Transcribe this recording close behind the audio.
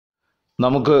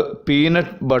നമുക്ക്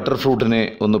peanut butter ഫ്രൂട്ടിനെ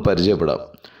ഒന്ന് പരിചയപ്പെടാം.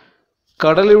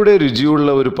 കടലയുടെ രുചിയുള്ള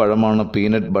ഒരു പഴമാണ്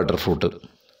പീനട്ട് ബട്ടർ ഫ്രൂട്ട്.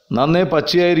 നന്നേ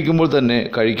പച്ചയായിരിക്കുമ്പോൾ തന്നെ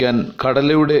കഴിക്കാൻ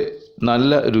കടലയുടെ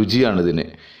നല്ല രുചിയാണിതിന്.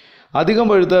 അധികം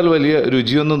പഴുത്താൽ വലിയ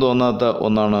രുചിയൊന്നും തോന്നാത്ത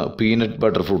ഒന്നാണ് പീനട്ട്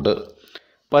ബട്ടർ ഫ്രൂട്ട്.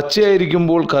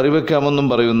 പച്ചയായിരിക്കുമ്പോൾ കറി വയ്ക്കാമെന്നും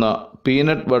പറയുന്ന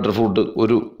പീനട്ട് ബട്ടർ ഫ്രൂട്ട്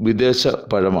ഒരു വിദേശ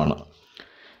പഴമാണ്.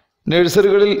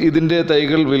 നഴ്സറികളിൽ ഇതിൻ്റെ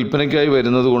തൈകൾ വിൽപ്പനയ്ക്കായി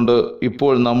വരുന്നതുകൊണ്ട്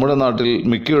ഇപ്പോൾ നമ്മുടെ നാട്ടിൽ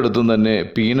മിക്കയിടത്തും തന്നെ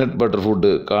പീനട്ട് ബട്ടർ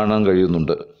ഫ്രൂട്ട് കാണാൻ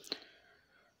കഴിയുന്നുണ്ട്.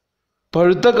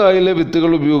 പഴുത്ത കായിലെ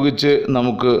വിത്തുകൾ ഉപയോഗിച്ച്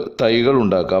നമുക്ക് തൈകൾ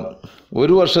ഉണ്ടാക്കാം.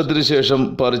 1 വർഷത്തിന് ശേഷം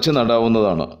പറിച്ച്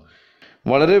നടാവുന്നതാണ്.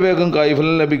 വളരെ വേഗം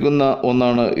കായ്ഫലം ലഭിക്കുന്ന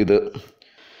ഒന്നാണ് ഇത്.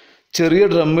 ചെറിയ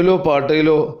ഡ്രമ്മിലോ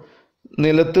പാട്ടയിലോ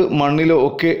നിലത്ത് മണ്ണിലോ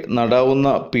ഒക്കെ നടാവുന്ന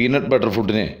പീനട്ട് ബട്ടർ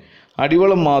ഫ്രൂട്ടിനെ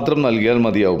അടിവളം മാത്രം നൽകിയാൽ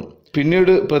മതിയാവും.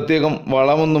 പിന്നീട് പ്രത്യേകം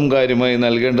വളമൊന്നും കാര്യമായി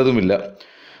നൽകേണ്ടതുമില്ല.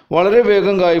 വളരെ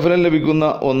വേഗം കായ്ഫലം ലഭിക്കുന്ന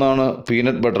ഒന്നാണ്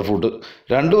പീനട്ട് ബട്ടർ ഫ്രൂട്ട്.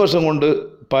 2 വർഷം കൊണ്ട്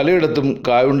പലയിടത്തും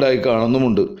കായുണ്ടായി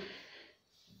കാണുന്നുമുണ്ട്.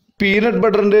 പീനട്ട്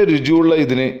ബട്ടറിൻ്റെ രുചിയുള്ള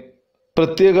ഇതിന്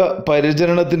പ്രത്യേക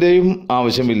പരിചരണത്തിൻ്റെ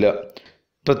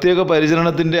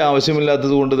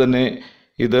ആവശ്യമില്ലാത്തത് കൊണ്ട് തന്നെ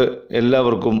ഇത്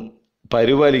എല്ലാവർക്കും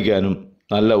പരിപാലിക്കാനും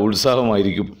നല്ല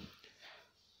ഉത്സാഹമായിരിക്കും.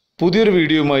 പുതിയൊരു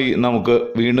വീഡിയോയുമായി നമുക്ക്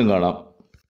വീണ്ടും കാണാം.